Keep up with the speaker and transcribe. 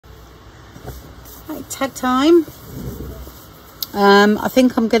Right, tag time. I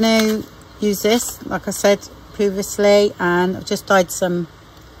think I'm going to use this, like I said previously, and I've just dyed some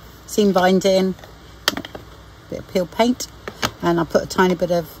seam binding, a bit of peel paint, and I put a tiny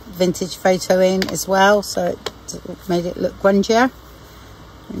bit of vintage photo in as well, so it made it look grungier.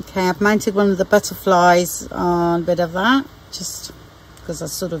 Okay, I've mounted one of the butterflies on a bit of that, just because I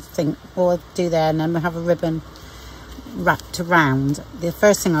sort of think, well, I'll do there, and then we'll have a ribbon wrapped around. The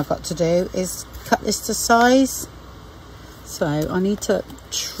first thing I've got to do is cut this to size, so I need to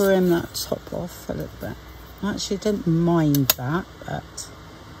trim that top off a little bit. I actually don't mind that, but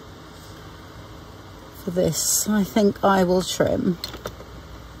for this I think I will trim.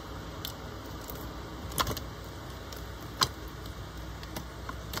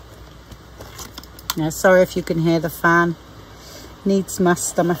 Yeah, sorry if you can hear the fan. Needs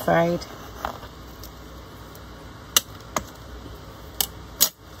must, I'm afraid.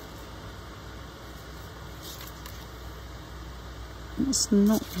 It's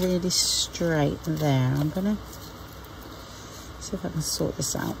not really straight there. I'm gonna see if I can sort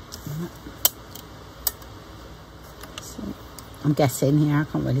this out. So, I'm guessing here, I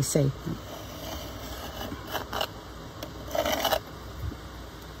can't really see.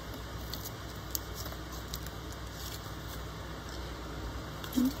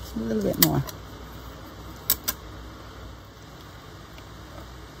 A little bit more.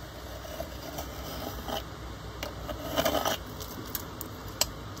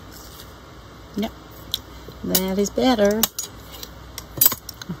 Yep, that is better.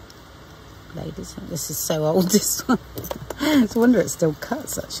 Oh, ladies, this is so old, this one. It's a wonder it still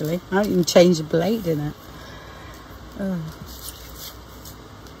cuts, actually. I haven't even changed the blade in it. Oh.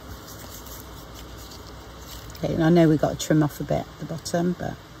 Okay, and I know we've got to trim off a bit at the bottom,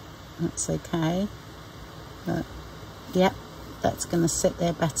 but that's okay. But yep, that's going to sit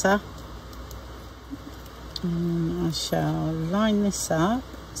there better. And I shall line this up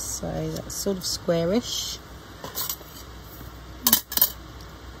so that's sort of squarish.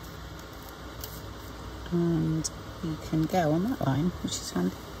 And you can go on that line, which is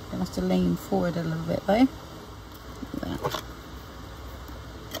handy. You'll have to lean forward a little bit though. Like that.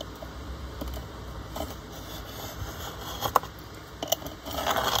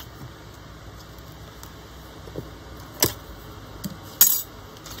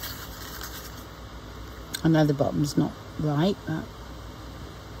 I know the bottom's not right, but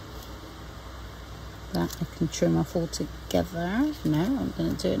that I can trim off altogether. No, I'm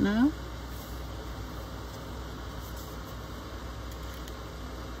going to do it now.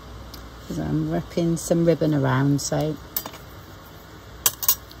 Because I'm wrapping some ribbon around, so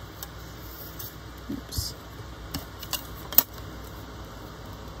oops.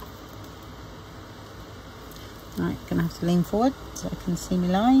 Right, gonna have to lean forward so I can see my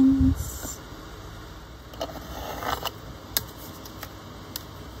lines.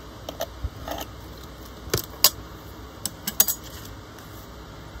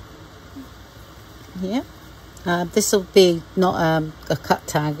 Yeah, this will be not a cut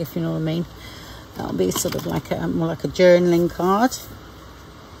tag, if you know what I mean. That'll be sort of like a more like a journaling card,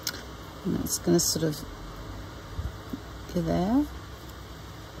 and it's going to sort of go there.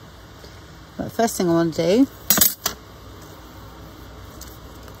 But the first thing I want to do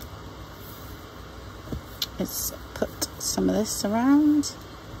is put some of this around.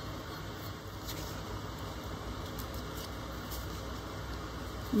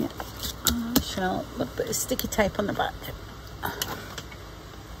 Yeah. I shall put a bit of sticky tape on the back.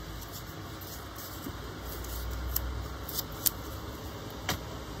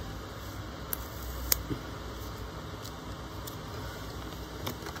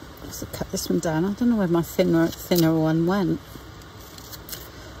 Just cut this one down. I don't know where my thinner one went.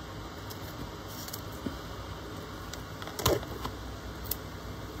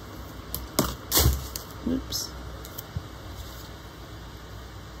 Oops.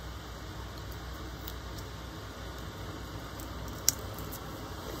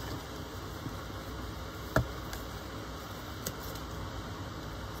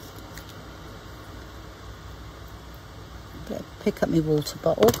 Pick up my water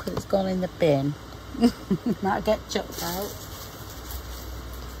bottle because it's gone in the bin. Might get chucked out.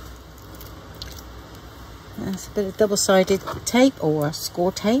 That's a bit of double-sided tape, or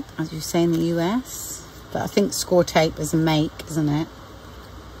score tape, as you say in the US. But I think score tape is a make, isn't it?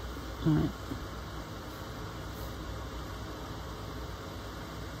 Right.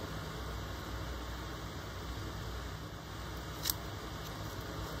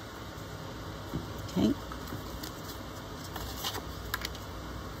 Okay.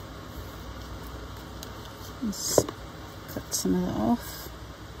 Let's cut some of that off.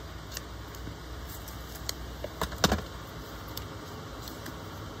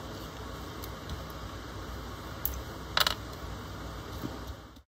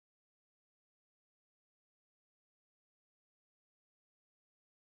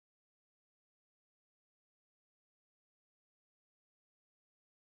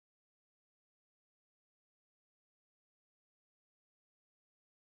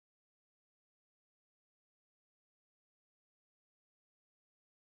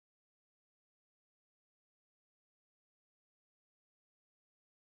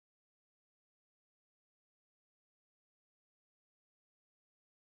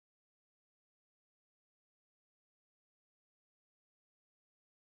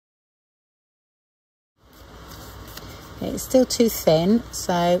 Okay, it's still too thin,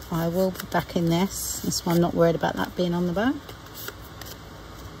 so I will be back in this. This one, I'm not worried about that being on the back.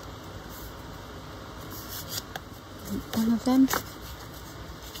 One of them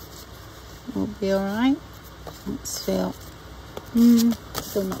will be all right. Let's feel.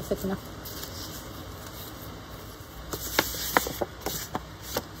 Still not thick enough.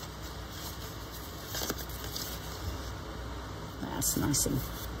 That's nice and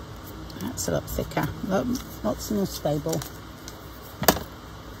that's a lot thicker, lots more stable.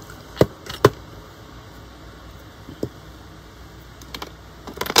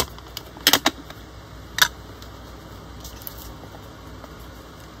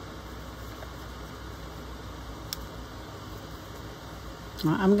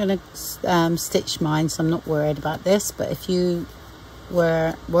 I'm going to stitch mine, so I'm not worried about this, but if you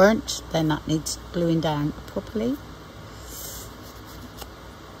weren't, then that needs gluing down properly.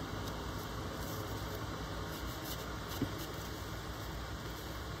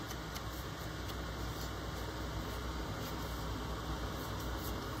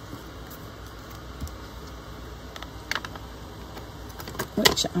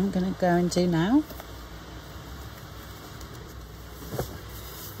 Which I'm going to go and do now.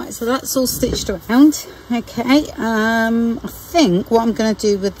 So that's all stitched around. Okay, I think what I'm going to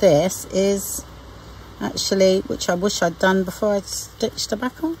do with this is actually, which I wish I'd done before I stitched the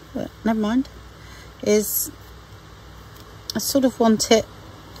back on, but never mind, is I sort of want it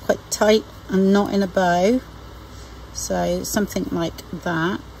quite tight and not in a bow, so something like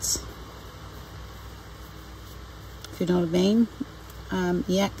that, if you know what I mean.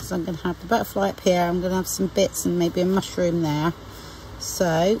 Yeah, because I'm going to have the butterfly up here, I'm going to have some bits and maybe a mushroom there.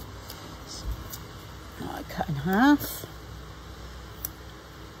 So I cut in half.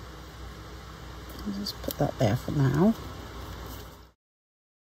 I'll just put that there for now.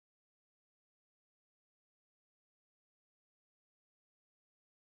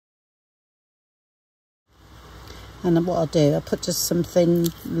 And then what I'll do, I'll put just some thin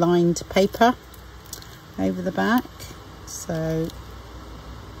lined paper over the back, so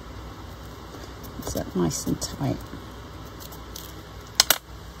it's that nice and tight.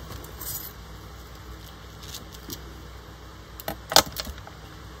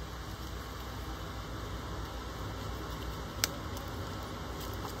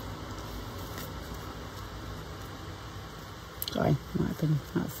 Sorry, might have been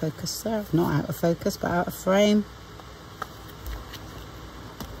out of focus there. Not out of focus, but out of frame.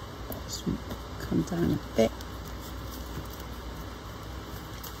 Just come down a bit.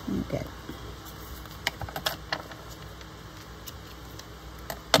 There we go.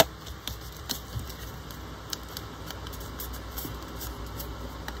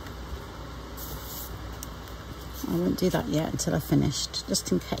 I won't do that yet until I finished,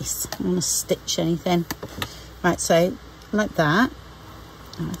 just in case I want to stitch anything. Right, so like that.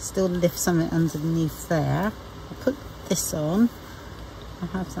 I still lift something underneath there. I'll put this on. I'll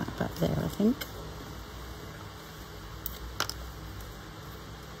have that back there, I think.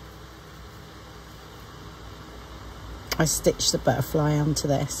 I stitched the butterfly onto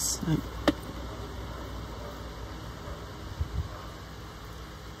this. Right.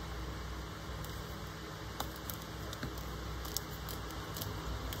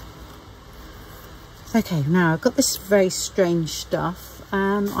 Okay, now I've got this very strange stuff.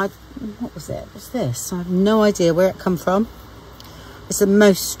 What was it? What's this? I have no idea where it come from. It's the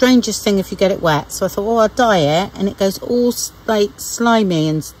most strangest thing if you get it wet. So I thought, oh, I'll dye it, and it goes all like slimy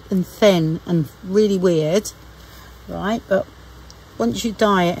and thin and really weird, right? But once you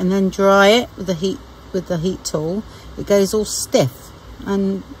dye it and then dry it with the heat tool, it goes all stiff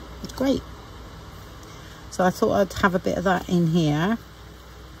and it's great. So I thought I'd have a bit of that in here.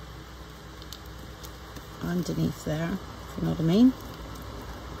 Underneath there, if you know what I mean.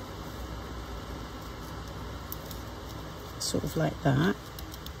 Sort of like that.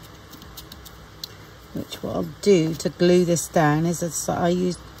 Which what I'll do to glue this down is I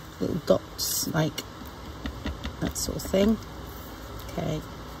use little dots like that sort of thing. Okay,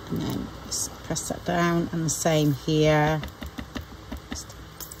 and then just press that down, and the same here. Just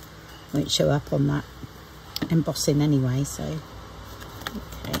won't show up on that embossing anyway, so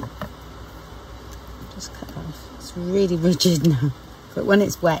okay. Cut off. It's really rigid now, but when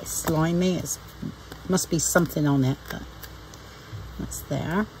it's wet, it's slimy. It must be something on it, but that's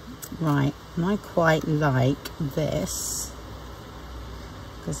there. Right, and I quite like this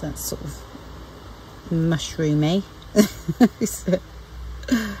because that's sort of mushroomy.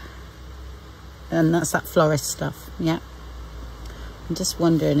 And that's that florist stuff. Yeah, I'm just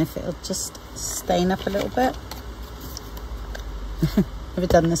wondering if it'll just stain up a little bit. Never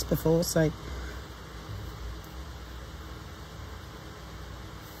done this before, so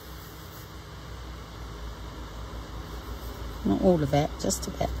all of it, just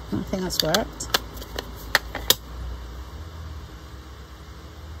a bit. I think that's worked.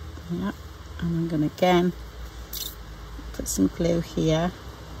 Yeah, and I'm going to again put some glue here.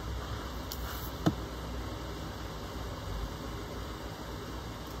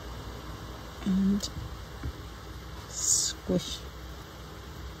 And squish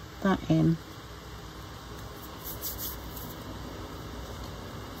that in.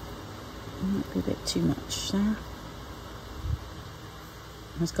 Might be a bit too much there.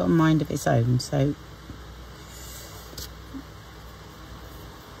 It's got a mind of its own, so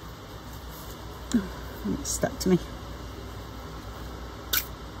it's stuck to me.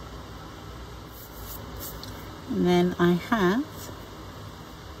 And then I have,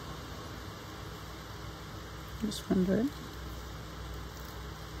 I'm just wondering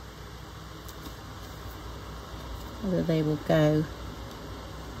whether they will go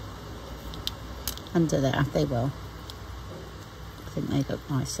under there. They will. I think they look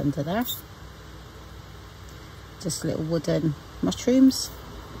nice under there. Just little wooden mushrooms.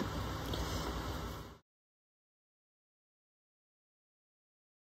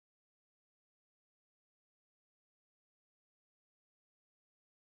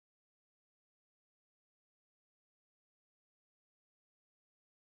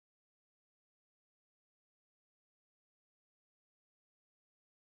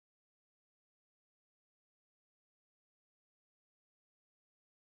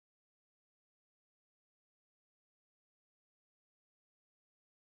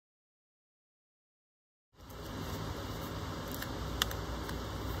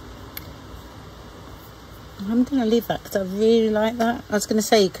 I'm going to leave that because I really like that. I was going to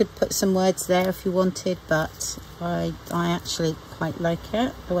say you could put some words there if you wanted, but I actually quite like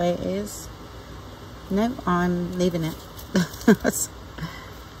it the way it is. No, I'm leaving it.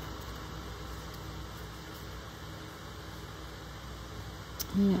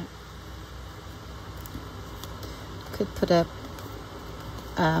 Yeah. Could put a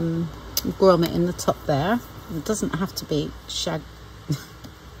grommet in the top there. It doesn't have to be shag.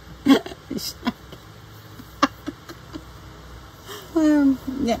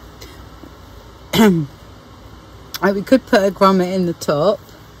 Yeah. We could put a grommet in the top.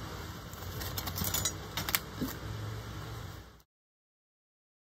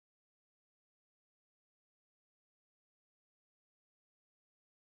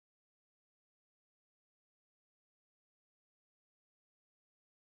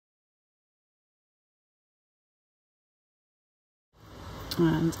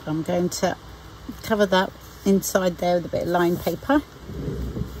 And I'm going to cover that inside there with a bit of line paper.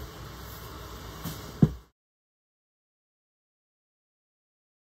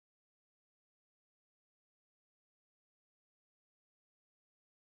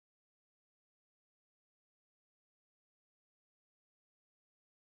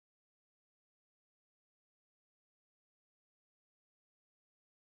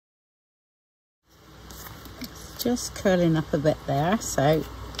 Just curling up a bit there, so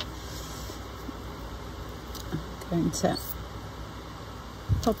I'm going to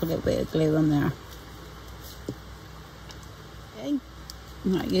pop a little bit of glue on there. Okay, I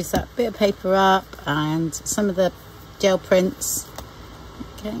might use that bit of paper up and some of the gel prints.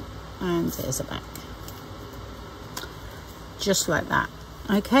 Okay, and here's the back, just like that.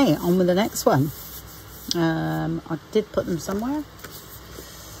 Okay, on with the next one. I did put them somewhere.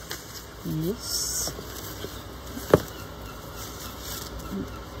 Yes.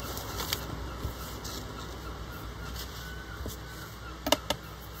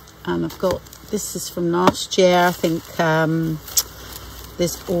 And I've got, this is from last year, I think.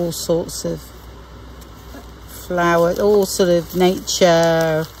 There's all sorts of flowers, all sort of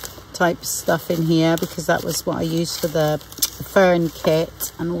nature type stuff in here, because that was what I used for the fern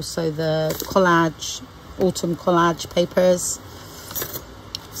kit, and also the collage, autumn collage papers.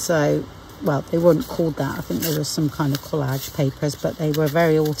 So, well, they weren't called that. I think there was some kind of collage papers, but they were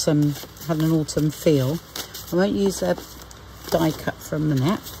very autumn, had an autumn feel. I won't use the die cut for a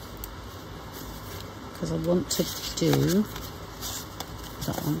minute, because I want to do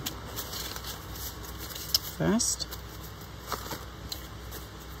that one first.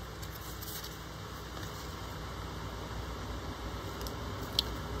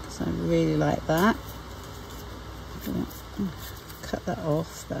 So I really like that. I'm gonna cut that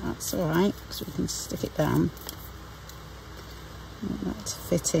off, but that's all right, because we can stick it down. I want that to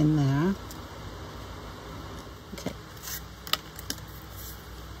fit in there. Okay.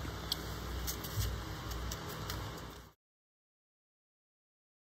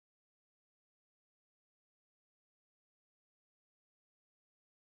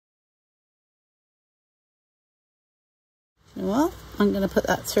 You know what? I'm going to put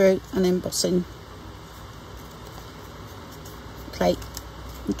that through an embossing plate.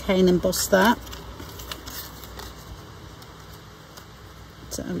 Okay, and emboss that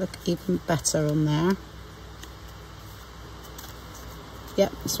to look even better on there.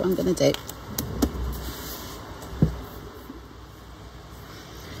 Yep, that's what I'm going to do.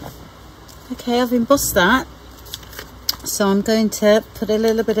 Okay, I've embossed that, so I'm going to put a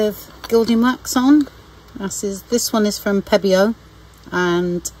little bit of gilding wax on. This one is from Pebeo,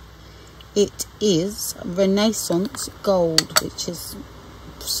 and it is Renaissance Gold, which is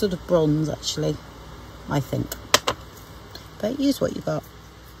sort of bronze actually, I think, but use what you got.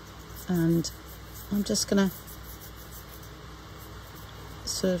 And I'm just gonna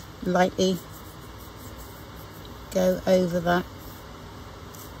sort of lightly go over that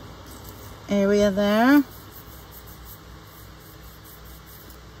area there,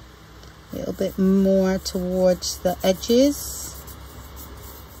 a little bit more towards the edges.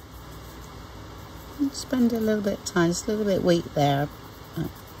 Spend a little bit of time, just a little bit weak there.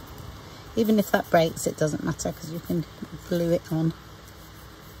 Even if that breaks, it doesn't matter, because you can glue it on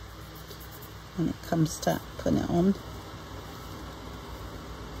when it comes to putting it on.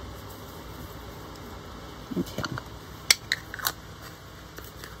 Okay.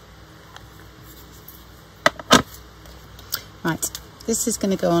 Right, this is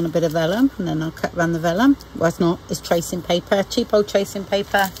going to go on a bit of vellum, and then I'll cut around the vellum. Well, it's not, it's tracing paper, cheap old tracing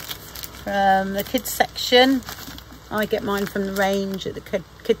paper from the kids section. I get mine from the range at the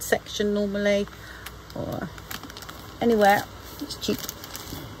kids section normally, or anywhere. It's cheap.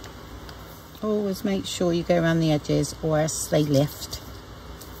 Always make sure you go around the edges, or else they lift.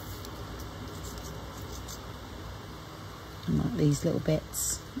 And like these little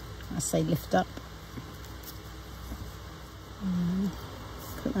bits, as they lift up.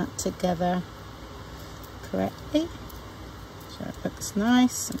 Put that together correctly so it looks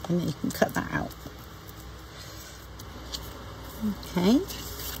nice, and then you can cut that out. Okay,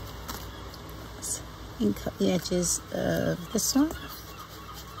 let's ink up the edges of this one.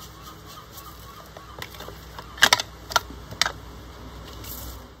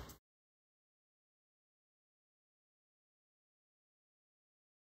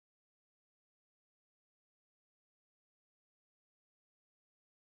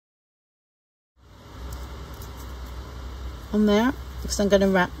 On there, because I'm going to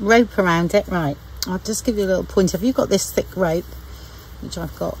wrap rope around it. Right, I'll just give you a little pointer. If you've got this thick rope, which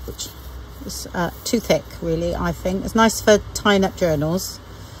I've got, which is too thick really, I think. It's nice for tying up journals,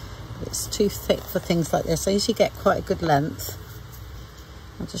 but it's too thick for things like this. I usually get quite a good length.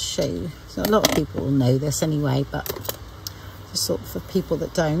 I'll just show you. So a lot of people will know this anyway, but just sort of for people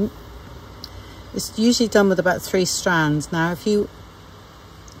that don't. It's usually done with about 3 strands. Now if you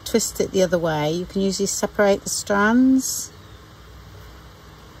twist it the other way, you can usually separate the strands.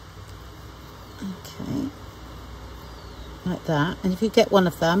 Okay, like that. And if you get one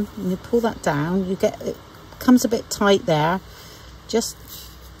of them and you pull that down, you get, it comes a bit tight there, just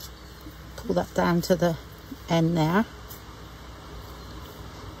pull that down to the end there.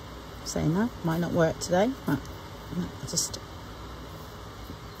 Saying that might not work today, but just,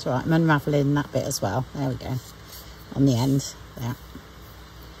 it's all right. I'm unraveling that bit as well. There we go, on the end there.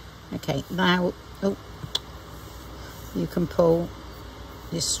 Okay, now you can pull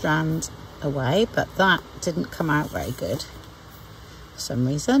your strand away, but that didn't come out very good for some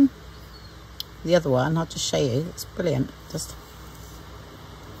reason. The other one, I'll just show you, it's brilliant. Just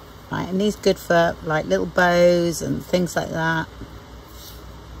right, and these good for like little bows and things like that.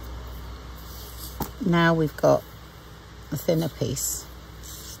 Now we've got a thinner piece.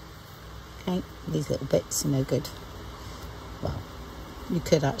 Okay, these little bits are no good. Well, you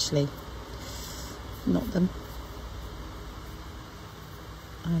could actually knot them.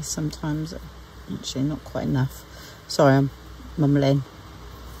 I sometimes, actually not quite enough. Sorry, I'm mumbling.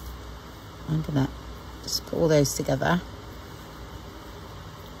 I'm gonna just put all those together.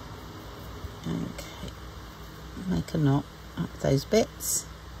 Okay, make a knot up those bits.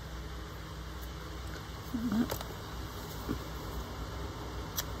 Like that.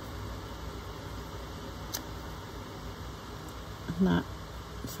 And that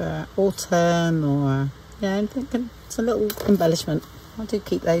for autumn, or yeah, I'm thinking it's a little embellishment. I do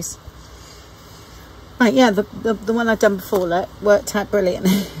keep those. Right, yeah, the one I've done before, that worked out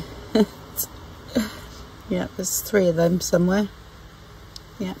brilliant. Yeah, there's 3 of them somewhere.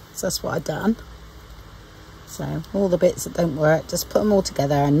 Yeah, so that's what I've done. So all the bits that don't work, just put them all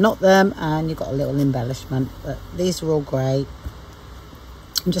together and knot them, and you've got a little embellishment. But these are all great.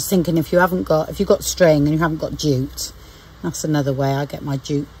 I'm just thinking, if you've got string and you haven't got jute, that's another way I get my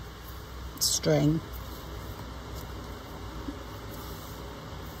jute string.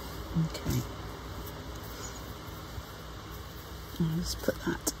 I'll just put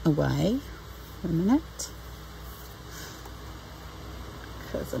that away for a minute,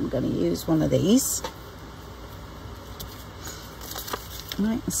 because I'm going to use one of these.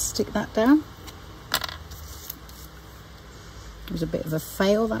 Right, let's stick that down. It was a bit of a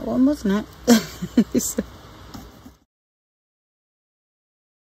fail, that one, wasn't it?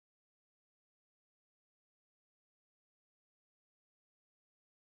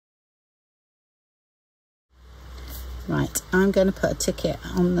 Right, I'm going to put a ticket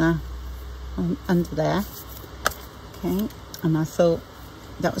on under there. Okay, and I thought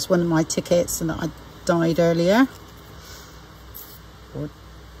that was one of my tickets and that I dyed earlier, or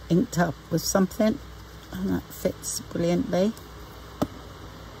inked up with something, and that fits brilliantly.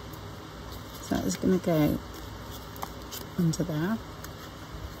 So that is going to go under there,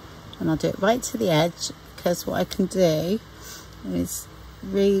 and I'll do it right to the edge, because what I can do is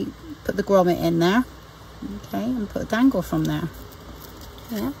put the grommet in there, okay, and put a dangle from there.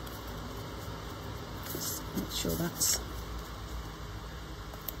 Yeah, just make sure that's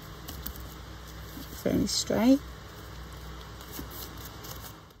fairly straight.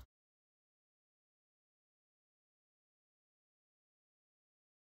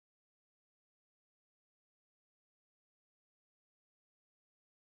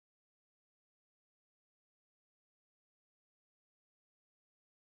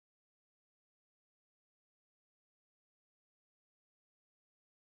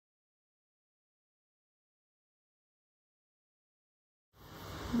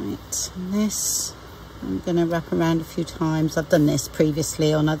 Right, and this I'm going to wrap around a few times. I've done this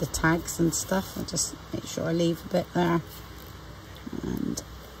previously on other tags and stuff. I'll just make sure I leave a bit there. And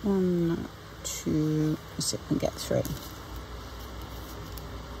 1, 2, see if I can get 3.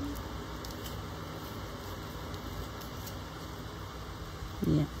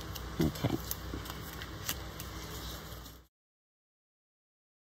 Yeah, okay.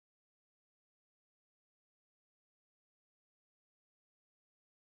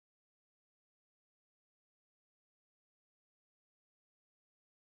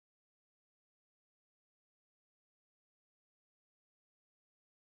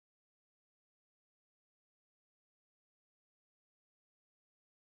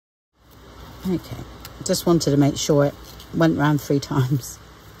 Okay, just wanted to make sure it went round 3 times.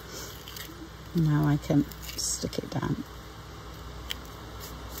 Now I can stick it down.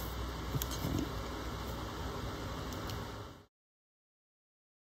 Okay.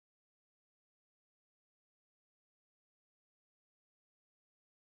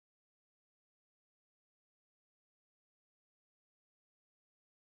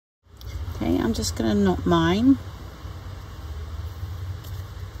 Okay, I'm just going to knot mine.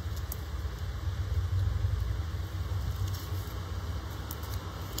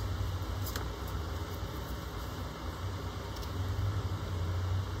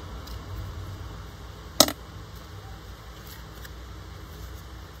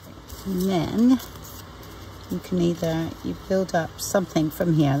 And then you can you build up something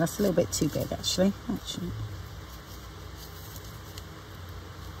from here. That's a little bit too big, actually.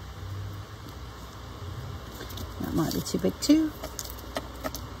 That might be too big too.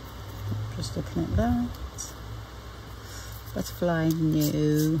 Just looking at that. Butterfly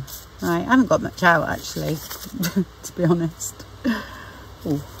new. Right, I haven't got much out actually, to be honest.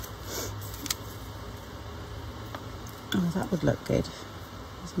 Oh, that would look good.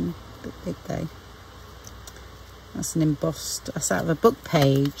 Isn't a bit big though. That's an embossed, that's out of a book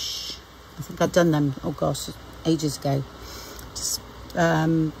page. I think I've done them, oh gosh, ages ago. Just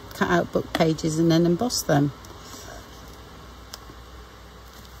cut out book pages and then emboss them.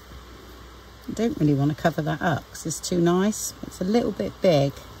 I don't really want to cover that up because it's too nice. It's a little bit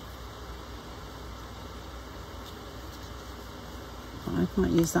big. I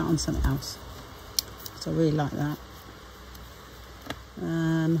might use that on something else, because I really like that.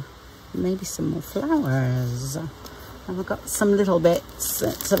 Maybe some more flowers. I've got some little bits.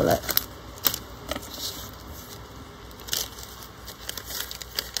 Let's have a look.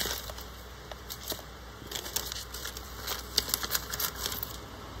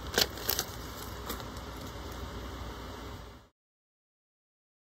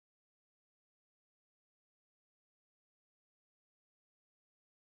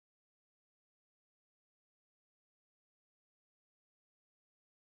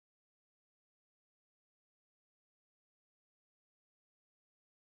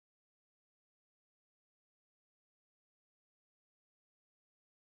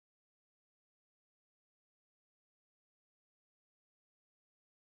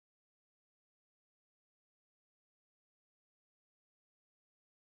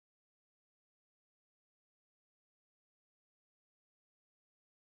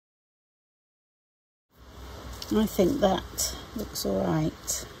 I think that looks all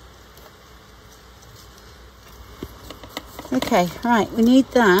right. Okay, right, we need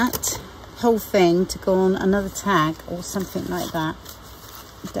that whole thing to go on another tag or something like that,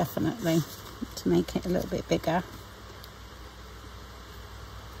 definitely, to make it a little bit bigger.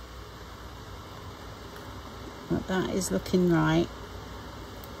 But that is looking right.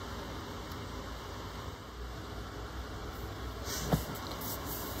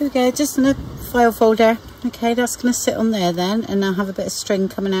 Here we go, just in a file folder. Okay, that's going to sit on there then, and I'll have a bit of string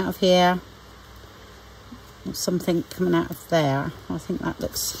coming out of here. Or something coming out of there. I think that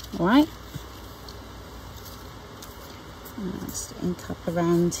looks alright. Let's ink up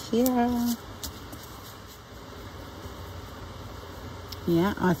around here.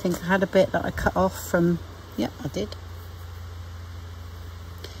 Yeah, I think I had a bit that I cut off from, yeah, I did.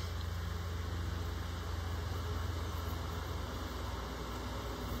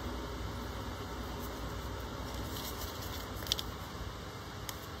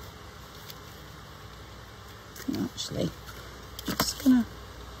 Actually, I'm just gonna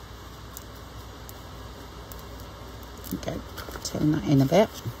turn that in a bit.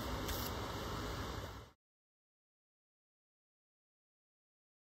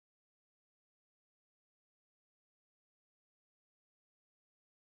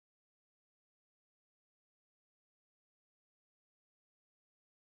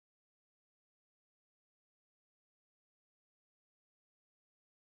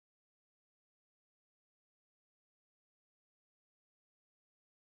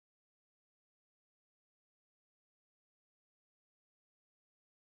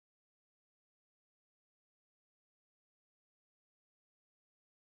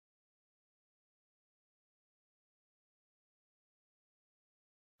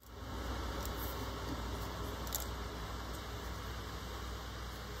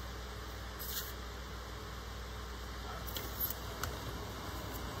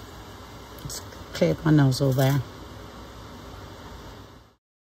 Cleared my nozzle there.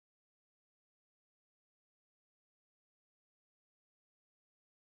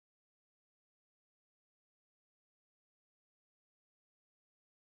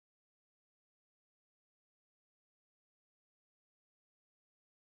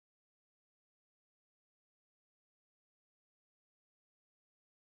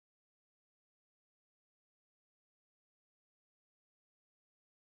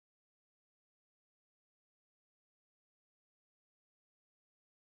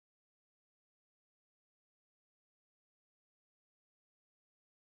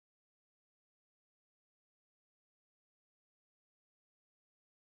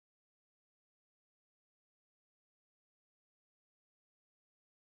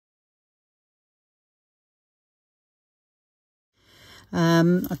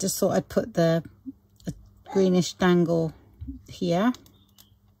 I just thought I'd put a greenish dangle here.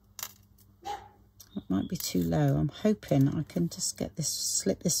 That might be too low. I'm hoping I can just get this,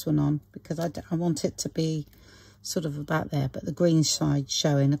 slip this one on, because I want it to be sort of about there, but the green side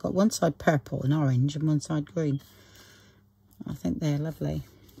showing. I've got one side purple and orange and one side green. I think they're lovely.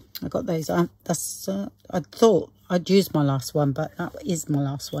 I got those. I thought I'd use my last one, but that is my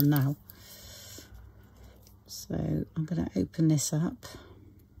last one now. So I'm going to open this up.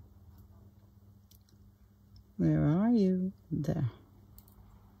 Where are you? There.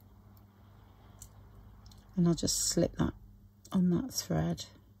 And I'll just slip that on that thread.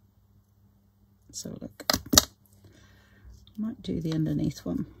 So look, I might do the underneath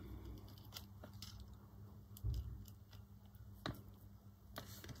one.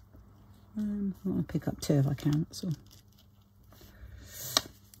 I want to pick up two if I can, that's all.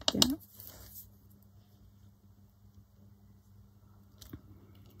 Yeah.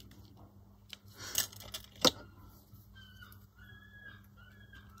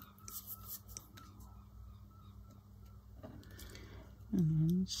 And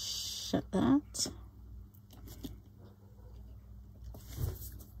then shut that.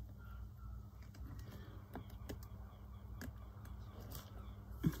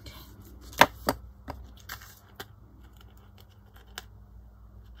 Okay.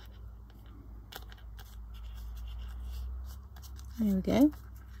 There we go.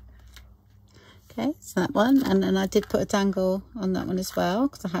 Okay, so that one, and then I did put a dangle on that one as well,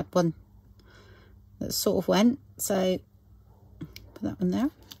 because I had one that sort of went, so put that one there.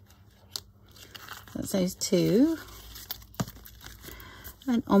 That's those two,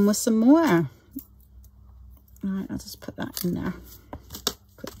 and on with some more. All right, I'll just put that in there,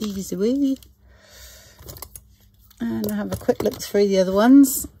 put these away, and I'll have a quick look through the other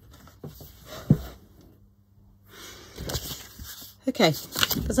ones. Okay,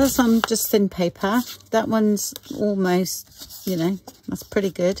 because that's on just thin paper. That one's almost, you know, that's pretty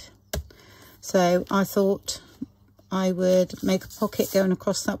good. So I thought I would make a pocket going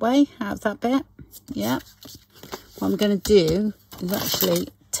across that way, out of that bit. Yeah. What I'm going to do is actually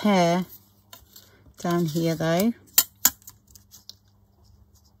tear down here though.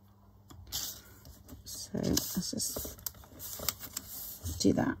 So let's just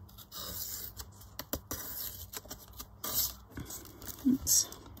do that. Oops.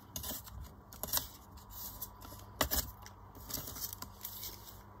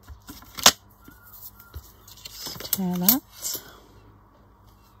 Tear that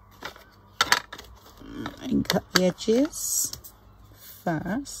and cut the edges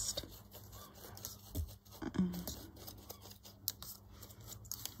first.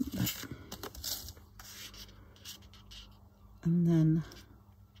 And then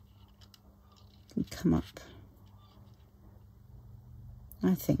you can come up.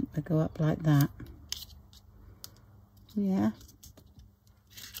 I think we'll go up like that. Yeah.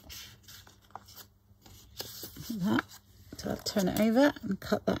 Like that. So I'll turn it over and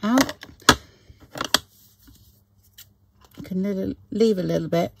cut that out. You can leave a little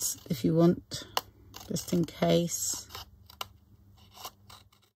bit if you want, just in case.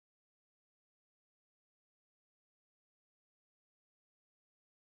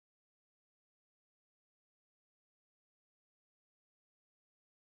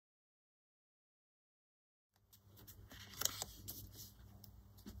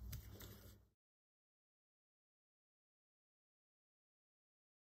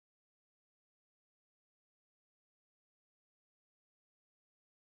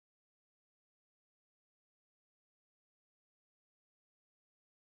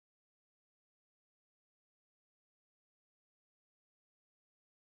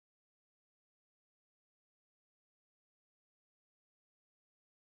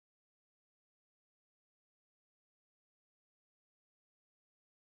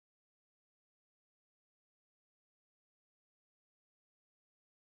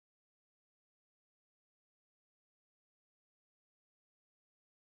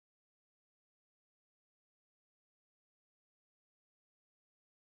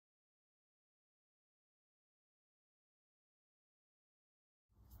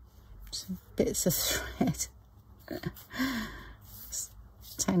 Some bits of thread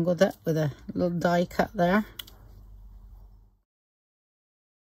tangled up with a little die cut there.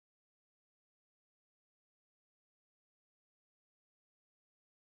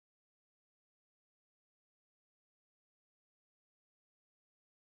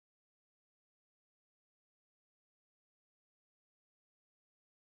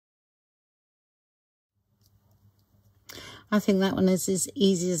 I think that one is as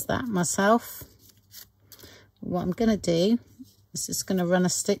easy as that myself. What I'm going to do is just going to run a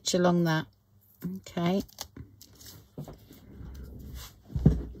stitch along that. Okay.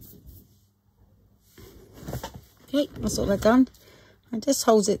 Okay, that's all I've done. And just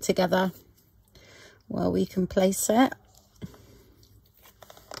hold it together while we can place it.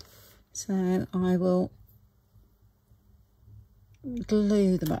 So I will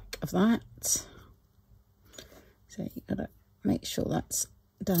glue the back of that. So you've got to make sure that's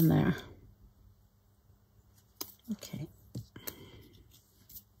down there. Okay.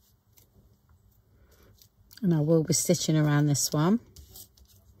 And I will be stitching around this one.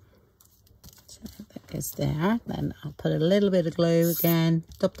 So that goes there. Then I'll put a little bit of glue again.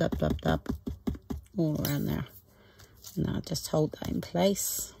 Dub, dub, dub, dub. All around there. And I'll just hold that in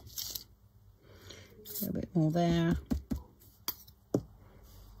place. A little bit more there.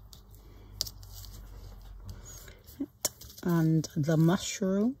 And the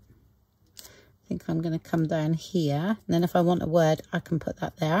mushroom, I think I'm going to come down here, and then if I want a word I can put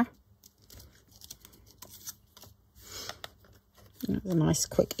that there. That was a nice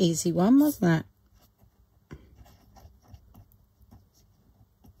quick easy one, wasn't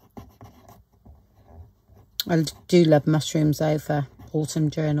it? I do love mushrooms though for autumn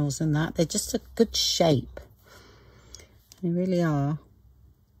journals and that. They're just a good shape, they really are.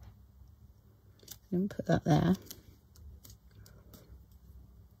 I'm going to put that there.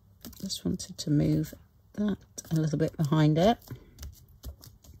 Just wanted to move that a little bit behind it.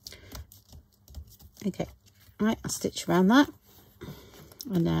 Okay, right, I'll stitch around that,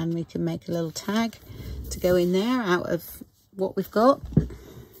 and then we can make a little tag to go in there out of what we've got.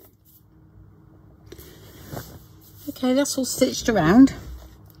 Okay, that's all stitched around.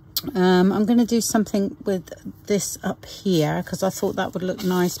 I'm going to do something with this up here because I thought that would look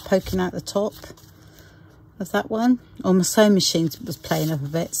nice poking out the top of that one. Or my sewing machine was playing up a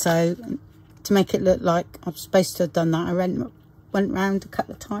bit, so to make it look like I'm supposed to have done that, I went round a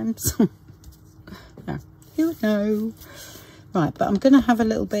couple of times. Yeah, you know. Right, but I'm going to have a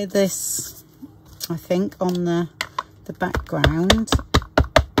little bit of this, I think, on the background.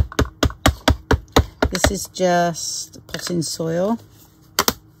 This is just potting soil.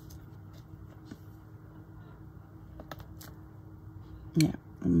 Yeah,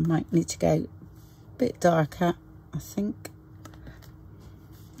 I might need to go a bit darker, I think.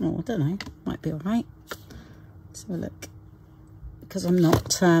 Oh, I don't know, might be all right. Let's have a look. Because I'm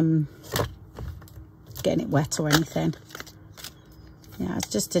not getting it wet or anything. Yeah, it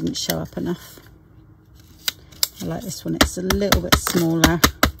just didn't show up enough. I like this one, it's a little bit smaller.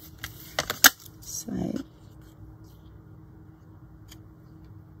 So,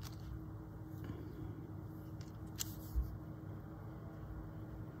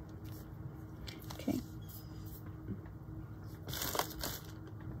 okay.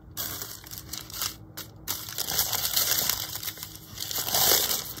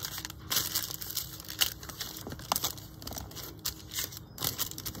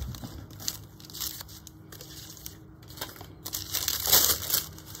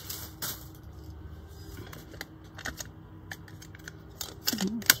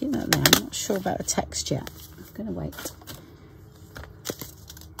 Keep that there. I'm not sure about the text yet. I'm going to wait.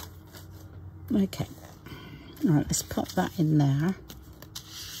 Okay. All right, let's pop that in there.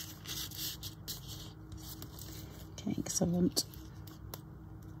 Okay, because I want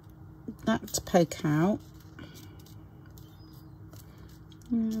that to poke out.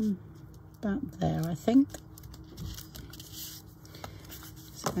 About there, I think.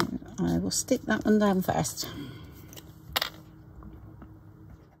 So I will stick that one down first.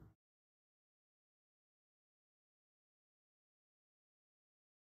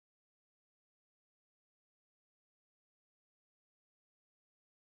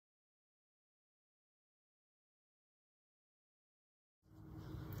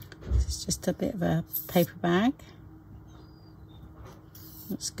 It's just a bit of a paper bag.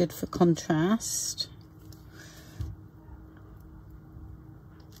 That's good for contrast.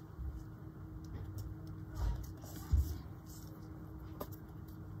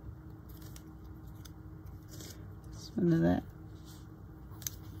 It's one of the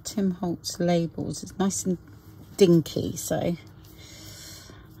Tim Holtz labels. It's nice and dinky, so,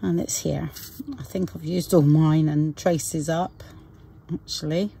 and it's here. I think I've used all mine and traces up,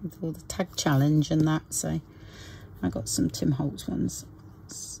 actually, with all the tag challenge and that, so I got some Tim Holtz ones.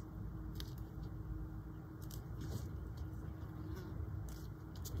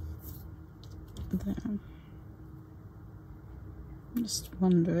 There. I'm just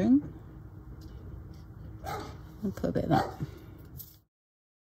wondering, I'll put a bit of that.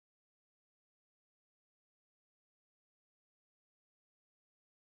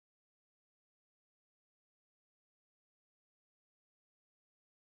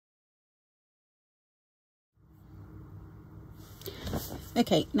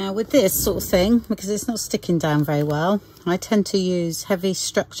 Okay, now with this sort of thing, because it's not sticking down very well, I tend to use heavy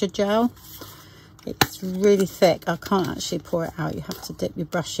structure gel. It's really thick. I can't actually pour it out. You have to dip your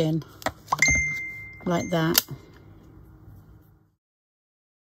brush in like that.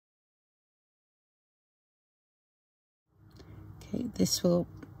 Okay, this will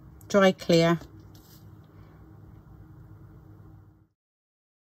dry clear.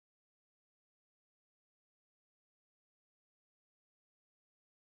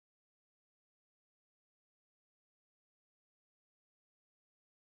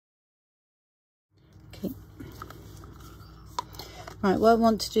 Okay. Right, what I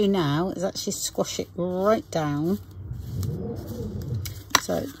want to do now is actually squash it right down.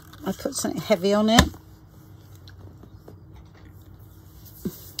 So I put something heavy on it,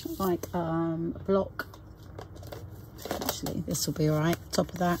 like a block. Actually, this will be all right.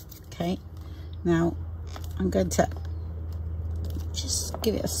 Top of that. Okay. Now I'm going to just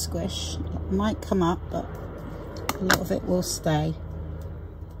give it a squish. It might come up, but a lot of it will stay.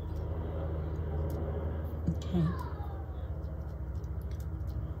 Okay.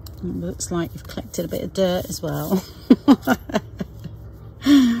 It looks like you've collected a bit of dirt as well.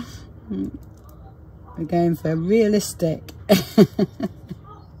 We're going for realistic.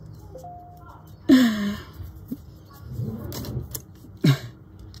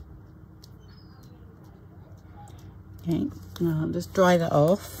 Okay, now I'll just dry that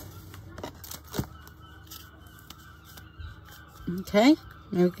off. Okay,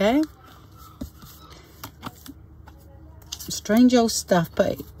 there we go. Strange old stuff,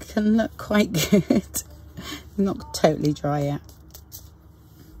 but it can look quite good. Not totally dry yet.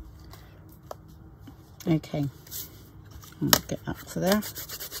 Okay, I'll get that for there.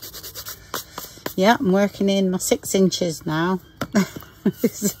 Yeah, I'm working in my 6 inches now.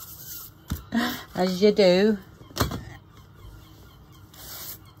 As you do.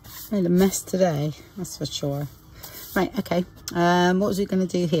 Made a mess today, that's for sure. Right, okay. What was we going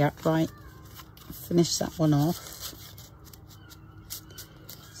to do here? Right, finish that one off.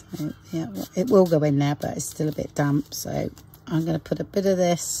 So, yeah, it will go in there, but it's still a bit damp. So I'm going to put a bit of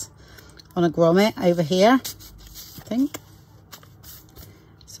this on a grommet over here, I think.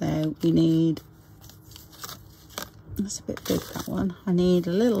 So we need, that's a bit big, that one. I need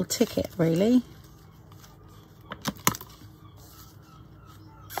a little ticket, really.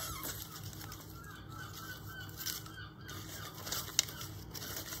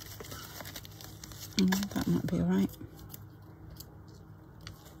 That might be all right.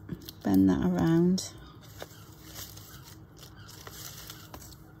 Bend that around.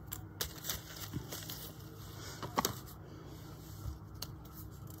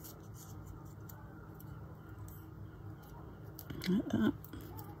 Like that.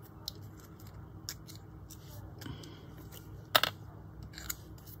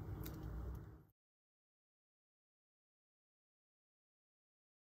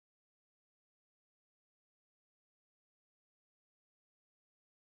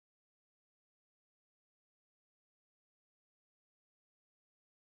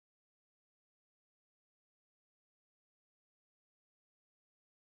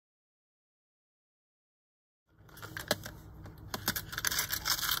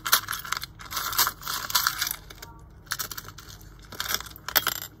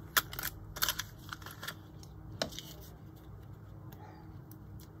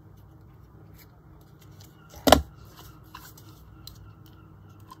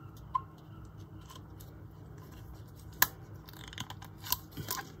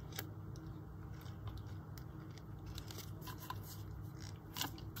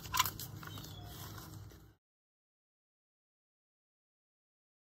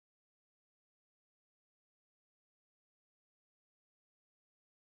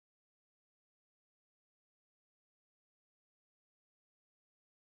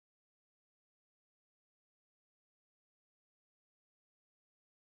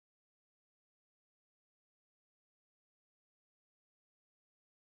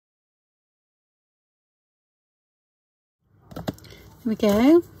 Here we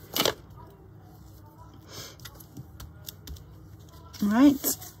go. All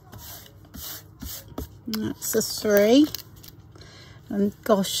right, that's the 3. And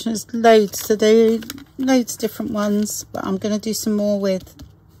gosh, there's loads to do, loads of different ones, but I'm going to do some more with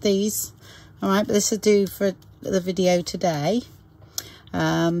these. All right, but this will do for the video today.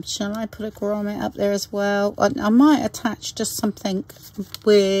 Shall I put a grommet up there as well? I might attach just something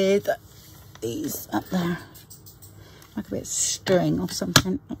with these up there, like a bit of string or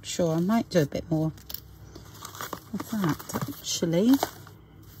something. Not sure. I might do a bit more of that actually.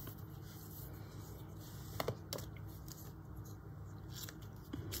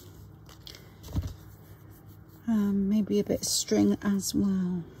 Maybe a bit of string as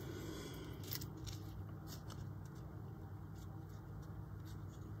well.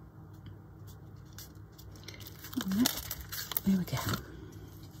 All right, there we go.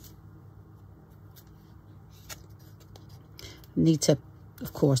 Need to,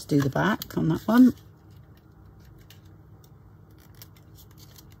 of course, do the back on that one.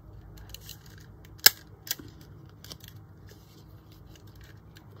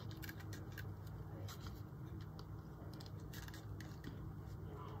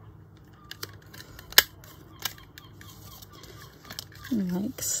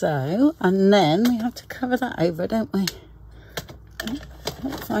 Like so, and then we have to cover that over, don't we?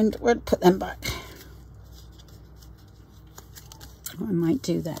 Let's find where to put them back. What I might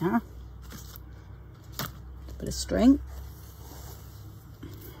do there, a bit of string.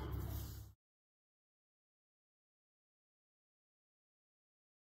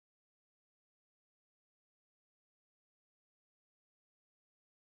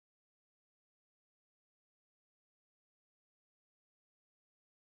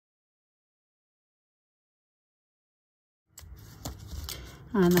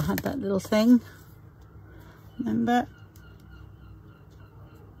 And I had that little thing, remember?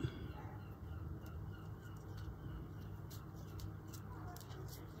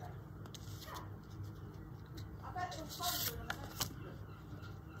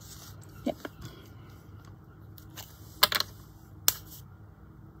 Yep.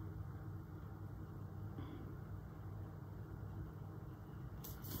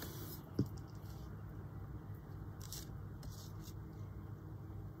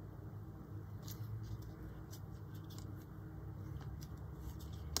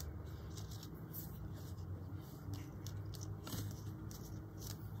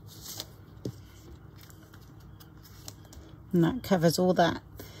 And that covers all that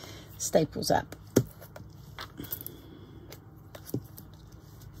staples up.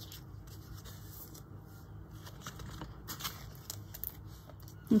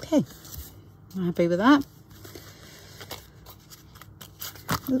 Okay, I'm happy with that.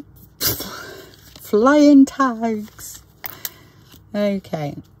 Flying tags.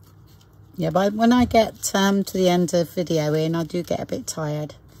 Okay. Yeah, but when I get to the end of videoing, I do get a bit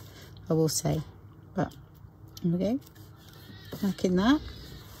tired, I will say. But there we go. Back in that.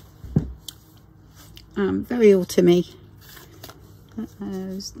 Very autumny.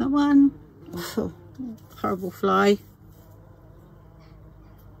 There's that one. Oh, horrible fly.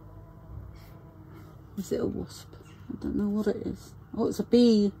 Is it a wasp? I don't know what it is. Oh, it's a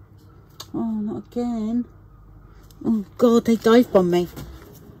bee. Oh, not again. Oh God, they dive bombed me.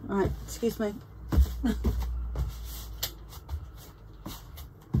 Right, excuse me. I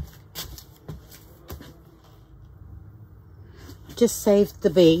just saved the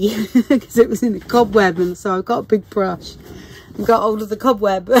bee because it was in the cobweb, and so I've got a big brush and got hold of the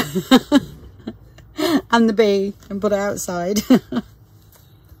cobweb and the bee and put it outside.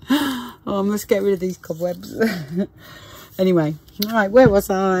 Oh, I must get rid of these cobwebs. Anyway, all right, where was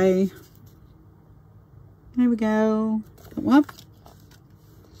I? There we go. That one.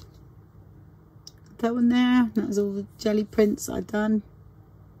 That one there. That was all the jelly prints I'd done.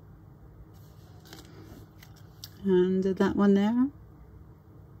 And that one there.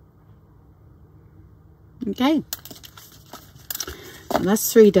 Okay. And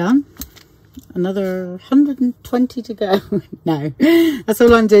that's 3 done. Another 120 to go. No, that's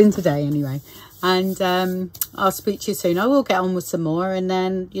all I'm doing today anyway. And I'll speak to you soon. I will get on with some more, and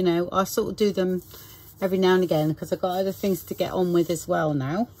then, you know, I sort of do them every now and again because I've got other things to get on with as well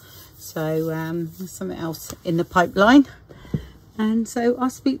now. So there's something else in the pipeline. And so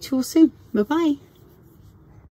I'll speak to you all soon. Bye bye.